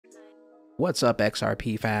What's up,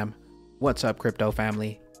 XRP fam? What's up, crypto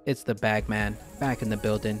family? It's the Bagman back in the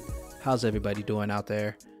building. How's everybody doing out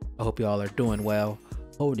there? I hope you all are doing well,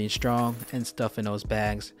 holding strong and stuffing those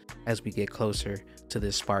bags as we get closer to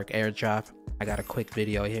this Spark airdrop. I got a quick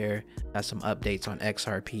video here, got some updates on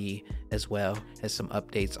XRP as well as some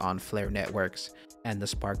updates on Flare networks and the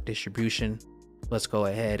Spark distribution. Let's go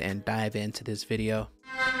ahead and dive into this video.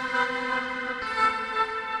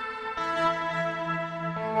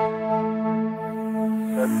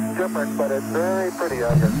 It's different, but it's very pretty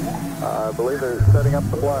out here. I believe they're setting up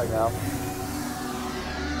the flag now.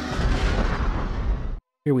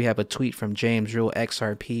 Here we have a tweet from James Rule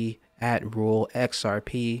XRP at Rule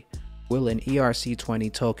XRP. Will an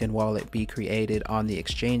ERC20 token wallet be created on the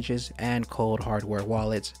exchanges and cold hardware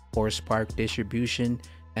wallets for Spark distribution,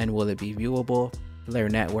 and will it be viewable? Flare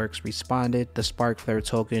Networks responded, the Spark Flare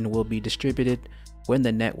token will be distributed when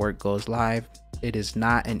the network goes live. It is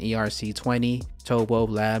not an ERC20. Cobo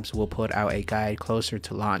Labs will put out a guide closer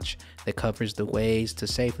to launch that covers the ways to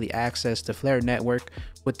safely access the Flare network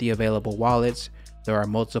with the available wallets. There are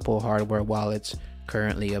multiple hardware wallets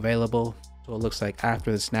currently available, so it looks like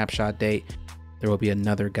after the snapshot date, there will be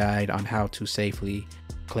another guide on how to safely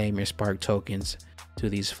claim your Spark tokens to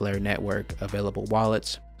these Flare network available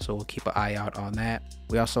wallets. So we'll keep an eye out on that.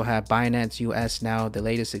 We also have Binance US now, the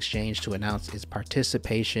latest exchange to announce its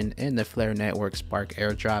participation in the Flare network Spark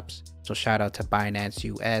airdrops. So shout out to Binance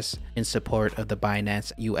US in support of the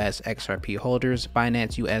Binance US XRP holders.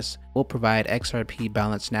 Binance US will provide XRP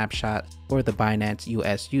balance snapshot for the Binance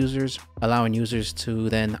US users, allowing users to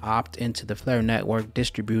then opt into the Flare network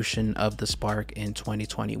distribution of the Spark in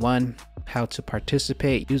 2021. How to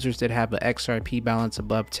participate: users that have an XRP balance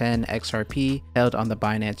above 10 XRP held on the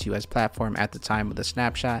Binance US platform at the time of the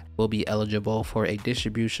snapshot will be eligible for a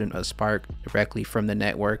distribution of Spark directly from the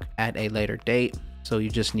network at a later date. So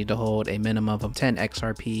you just need to hold a minimum of 10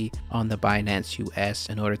 XRP on the Binance US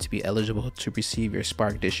in order to be eligible to receive your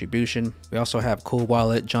Spark distribution. We also have Cool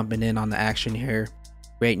Wallet jumping in on the action here.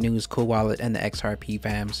 Great news, Cool Wallet and the XRP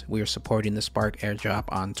fams. We are supporting the Spark airdrop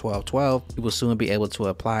on 12/12. You will soon be able to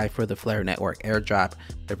apply for the Flare network airdrop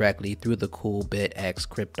directly through the Cool BitX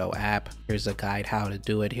crypto app. Here's a guide how to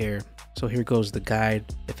do it here. So here goes the guide.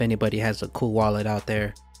 If anybody has a Cool Wallet out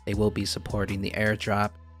there, they will be supporting the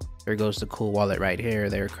airdrop. Here goes the Cool Wallet right here.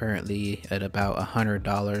 They're currently at about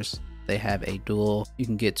 $100. They have a dual. You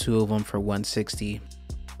can get two of them for $160.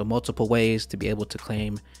 So multiple ways to be able to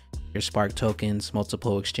claim your Spark tokens,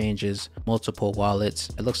 multiple exchanges, multiple wallets.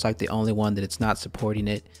 It looks like the only one that it's not supporting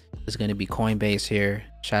it is going to be Coinbase here.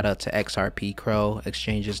 Shout out to XRP Crow.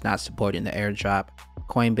 Exchanges not supporting the airdrop.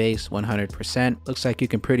 Coinbase 100%. Looks like you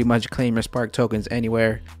can pretty much claim your Spark tokens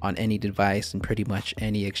anywhere on any device and pretty much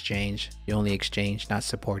any exchange. The only exchange not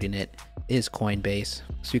supporting it is Coinbase.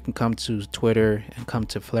 So you can come to Twitter and come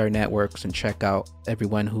to Flare Networks and check out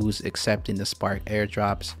everyone who's accepting the Spark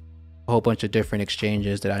airdrops. A whole bunch of different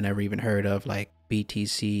exchanges that I never even heard of, like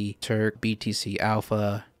BTC Turk, BTC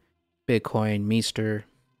Alpha, Bitcoin, Meester.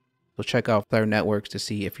 So check out Flare Networks to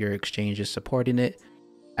see if your exchange is supporting it.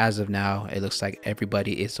 As of now, it looks like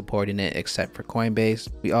everybody is supporting it except for Coinbase.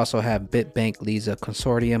 We also have BitBank leads a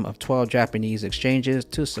consortium of 12 Japanese exchanges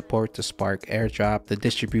to support the Spark airdrop. The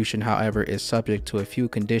distribution, however, is subject to a few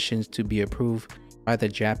conditions to be approved by the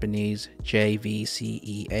Japanese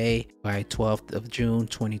JVCEA by 12th of June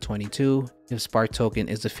 2022. If Spark token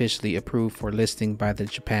is officially approved for listing by the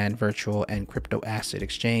Japan Virtual and Crypto Asset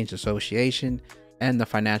Exchange Association and the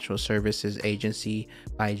Financial Services Agency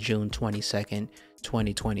by June 22nd,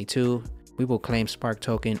 2022, we will claim Spark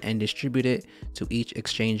token and distribute it to each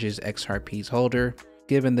exchange's XRP's holder.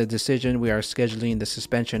 Given the decision, we are scheduling the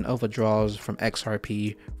suspension of withdrawals from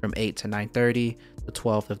XRP from 8 to 9:30, the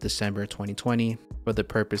 12th of December 2020, for the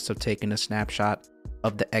purpose of taking a snapshot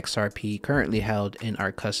of the XRP currently held in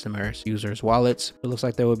our customers' users' wallets. It looks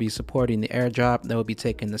like they will be supporting the airdrop. They will be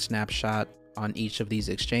taking the snapshot on each of these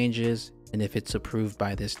exchanges, and if it's approved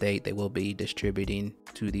by this date, they will be distributing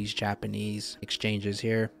to these Japanese exchanges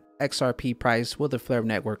here. XRP price: will the Flare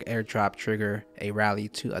network airdrop trigger a rally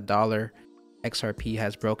to $1? XRP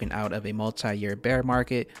has broken out of a multi-year bear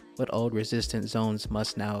market, but old resistance zones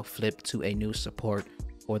must now flip to a new support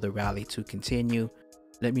for the rally to continue.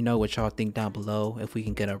 Let me know what y'all think down below if we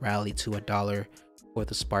can get a rally to $1 for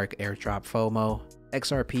the Spark airdrop FOMO.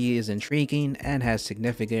 XRP is intriguing and has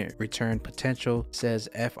significant return potential, says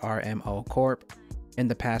FRMO Corp. In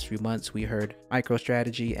the past few months, we heard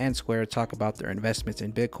MicroStrategy and Square talk about their investments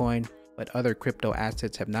in Bitcoin, but other crypto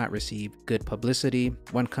assets have not received good publicity.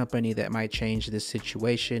 One company that might change this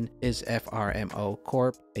situation is FRMO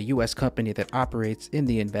Corp, a US company that operates in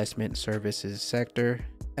the investment services sector.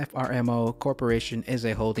 FRMO Corporation is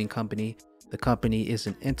a holding company. The company is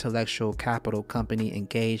an intellectual capital company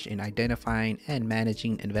engaged in identifying and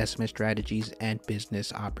managing investment strategies and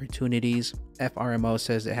business opportunities. FRMO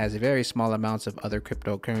says it has very small amounts of other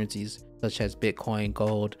cryptocurrencies such as Bitcoin,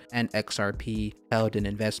 gold, and XRP held in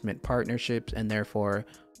investment partnerships and therefore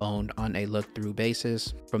owned on a look-through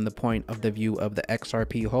basis. From the point of the view of the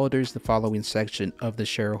XRP holders, the following section of the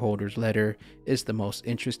shareholders letter is the most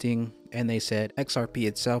interesting, and they said XRP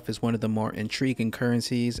itself is one of the more intriguing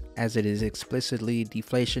currencies as it is explicitly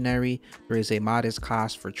deflationary. There is a modest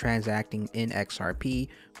cost for transacting in XRP,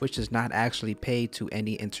 which is not actually paid to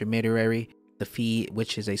any intermediary. The fee,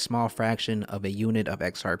 which is a small fraction of a unit of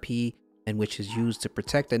XRP, and which is used to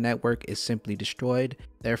protect the network, is simply destroyed.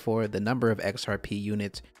 Therefore, the number of XRP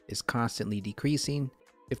units is constantly decreasing.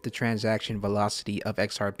 If the transaction velocity of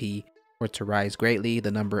XRP were to rise greatly,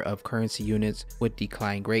 the number of currency units would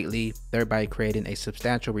decline greatly, thereby creating a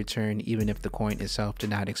substantial return even if the coin itself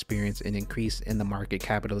did not experience an increase in the market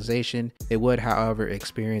capitalization. It would, however,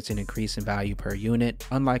 experience an increase in value per unit.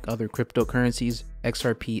 Unlike other cryptocurrencies,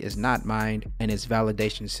 XRP is not mined, and its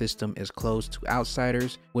validation system is closed to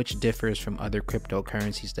outsiders, which differs from other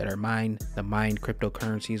cryptocurrencies that are mined. The mined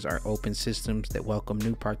cryptocurrencies are open systems that welcome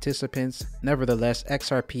new participants. Nevertheless,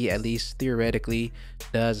 XRP, at least theoretically,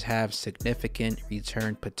 does have significant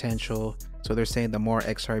return potential. So they're saying the more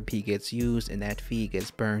XRP gets used and that fee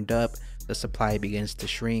gets burned up, the supply begins to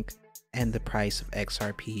shrink and the price of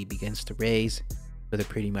XRP begins to raise. So they're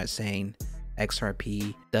pretty much saying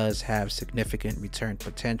XRP does have significant return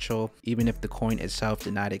potential. Even if the coin itself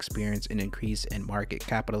did not experience an increase in market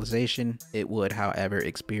capitalization, it would, however,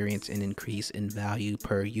 experience an increase in value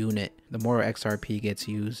per unit. The more XRP gets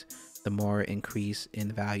used, the more increase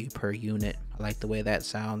in value per unit. I like the way that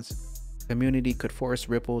sounds. Community could force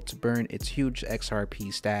Ripple to burn its huge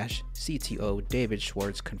XRP stash, CTO David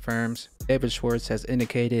Schwartz confirms. David Schwartz has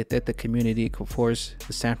indicated that the community could force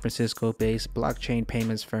the San Francisco-based blockchain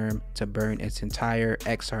payments firm to burn its entire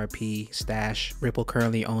XRP stash. Ripple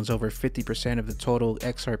currently owns over 50% of the total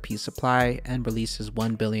XRP supply and releases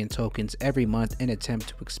 1 billion tokens every month in an attempt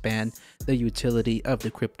to expand the utility of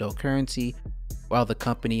the cryptocurrency. While the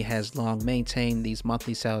company has long maintained these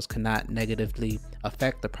monthly sales cannot negatively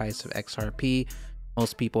affect the price of XRP,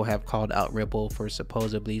 most people have called out Ripple for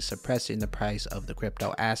supposedly suppressing the price of the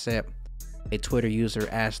crypto asset. A Twitter user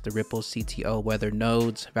asked the Ripple CTO whether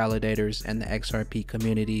nodes, validators, and the XRP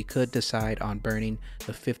community could decide on burning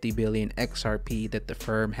the 50 billion XRP that the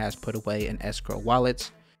firm has put away in escrow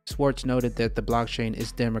wallets. Schwartz noted that the blockchain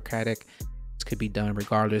is democratic. This could be done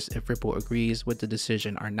regardless if Ripple agrees with the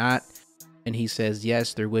decision or not. And he says,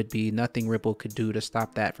 yes, there would be nothing Ripple could do to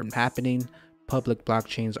stop that from happening. Public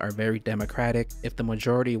blockchains are very democratic. If the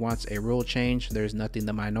majority wants a rule change, there's nothing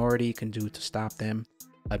the minority can do to stop them.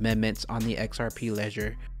 Amendments on the XRP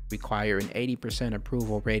ledger require an 80%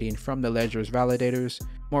 approval rating from the ledger's validators.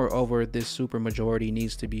 Moreover, this supermajority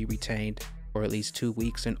needs to be retained for at least 2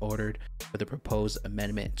 weeks in order for the proposed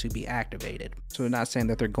amendment to be activated. So we're not saying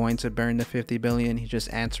that they're going to burn the 50 billion. He's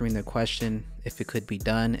just answering the question if it could be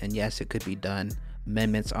done, and yes, it could be done.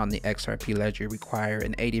 Amendments on the XRP ledger require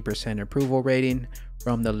an 80% approval rating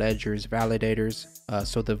from the ledger's validators.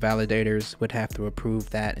 So the validators would have to approve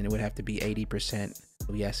that, and it would have to be 80%.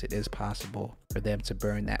 So yes, it is possible for them to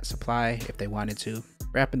burn that supply if they wanted to.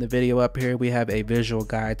 Wrapping the video up here, we have a visual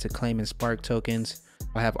guide to claiming Spark tokens.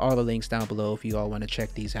 I'll have all the links down below if you all want to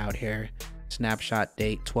check these out here. Snapshot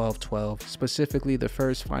date 12/12. Specifically, the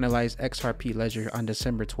first finalized XRP ledger on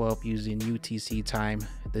December 12th using UTC time.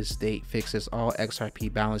 This date fixes all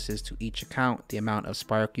XRP balances to each account. The amount of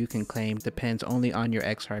Spark you can claim depends only on your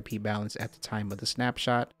XRP balance at the time of the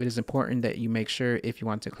snapshot. It is important that you make sure if you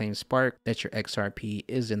want to claim Spark that your XRP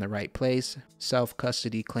is in the right place.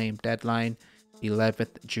 Self-custody claim deadline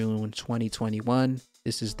 11th June 2021.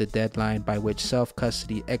 This is the deadline by which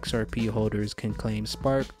self-custody XRP holders can claim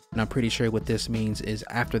Spark. And I'm pretty sure what this means is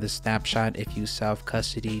after the snapshot, if you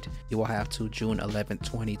self-custodied, you will have till June 11th,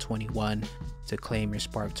 2021 to claim your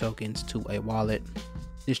Spark tokens to a wallet.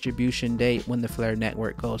 Distribution date when the Flare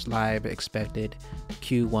network goes live, expected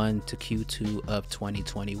Q1 to Q2 of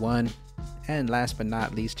 2021. And last but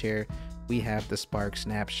not least here, we have the Spark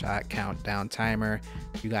snapshot countdown timer.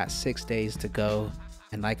 You got 6 days to go.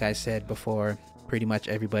 And like I said before, pretty much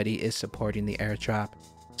everybody is supporting the airdrop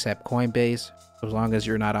except Coinbase. As long as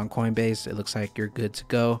you're not on Coinbase, it looks like you're good to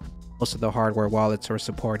go. Most of the hardware wallets are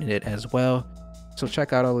supporting it as well. So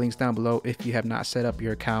check out all the links down below if you have not set up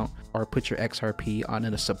your account or put your XRP on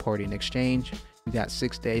a supporting exchange. You got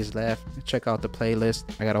 6 days left. Check out the playlist.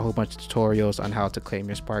 I got a whole bunch of tutorials on how to claim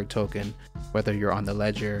your Spark token, whether you're on the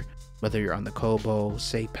ledger whether you're on the Cobo,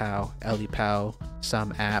 SafePal, Ellipal,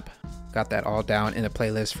 some app. Got that all down in a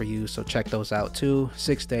playlist for you, so check those out too.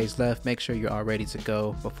 6 days left. Make sure you're all ready to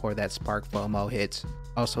go before that Spark FOMO hits.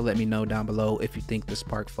 Also, let me know down below if you think the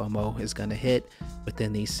Spark FOMO is gonna hit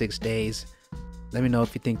within these 6 days. Let me know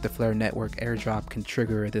if you think the Flare Network airdrop can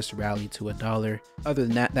trigger this rally to $1. Other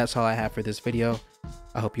than that, that's all I have for this video.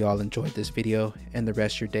 I hope you all enjoyed this video and the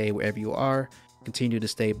rest of your day wherever you are. Continue to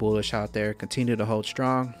stay bullish out there. Continue to hold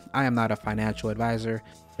strong. I am not a financial advisor,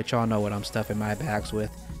 but y'all know what I'm stuffing my bags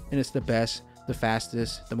with. And it's the best, the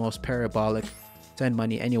fastest, the most parabolic. Send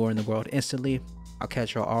money anywhere in the world instantly. I'll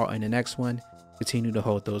catch y'all all in the next one. Continue to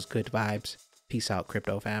hold those good vibes. Peace out,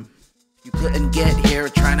 crypto fam. You couldn't get here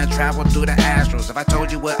trying to travel through the astros. If I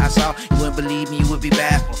told you what I saw, you wouldn't believe me, you would be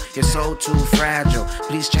baffled. You're so too fragile,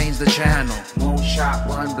 please change the channel. Moonshot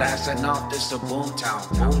 1 blasting off, this a boom town.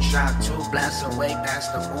 Moonshot 2 blast away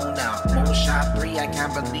past the moon now. Moonshot 3, I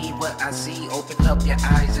can't believe what I see. Open up your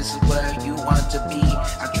eyes, this is where you want to be.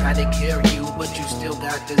 I try to cure you, but you still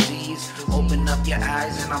got disease. Open up your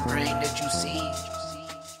eyes and I'm praying that you see.